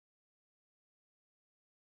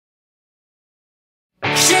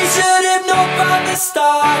She should have known from the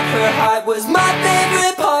start. Her heart was my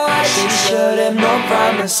favorite part. She should have known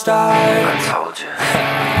from the start. I told you.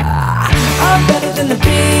 I'm better than the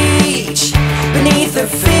beach beneath her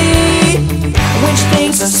feet. When she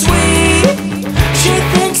thinks I'm sweet, she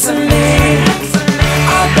thinks of me.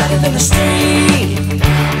 I'm better than the street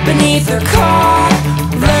beneath her car.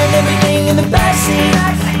 Learned everything in the backseat.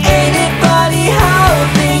 Ain't it funny how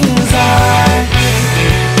things are?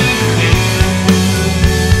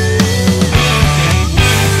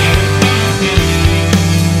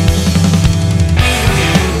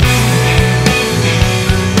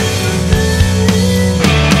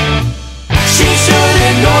 She should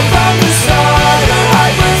have known from the start. Her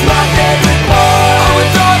heart was my favorite part. Oh,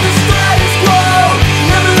 with all the status quo,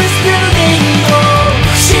 never risked anything more.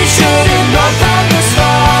 She should have known from the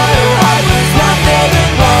start. Her heart was my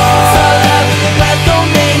favorite part. Fell out with a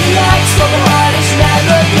kleptomaniac, stole her heart and she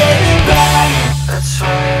never gave it back. That's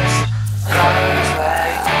right. Cars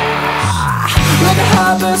like this. Like a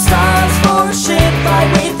harbor stars for a ship, I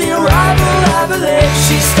wait the arrival of a lift.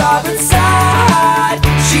 She's starboard side,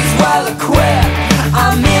 she's well equipped.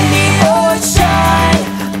 I'm in the ocean,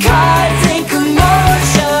 caught in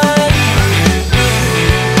commotion.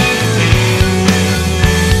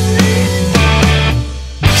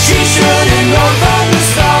 She should have known from the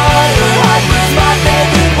start. Her heart was my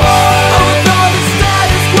favorite part. Oh, with all the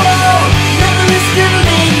status quo, never risked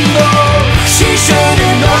anything more. She should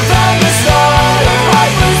have known from the start. Her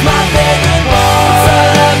heart was my favorite part.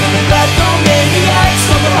 Fell out with a kleptomaniac,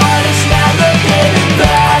 stole her heart and she never gave it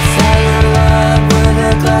back. Fell in love with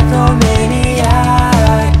a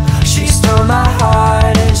kleptomaniac. She stole my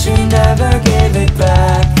heart and she never gave it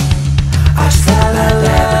back. I fell in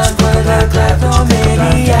love with a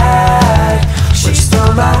kleptomaniac. She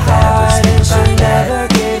stole my heart and she never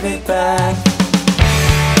gave it back.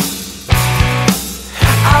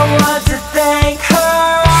 I want to thank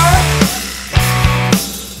her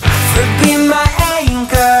for being my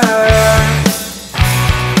anchor.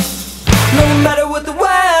 No matter what the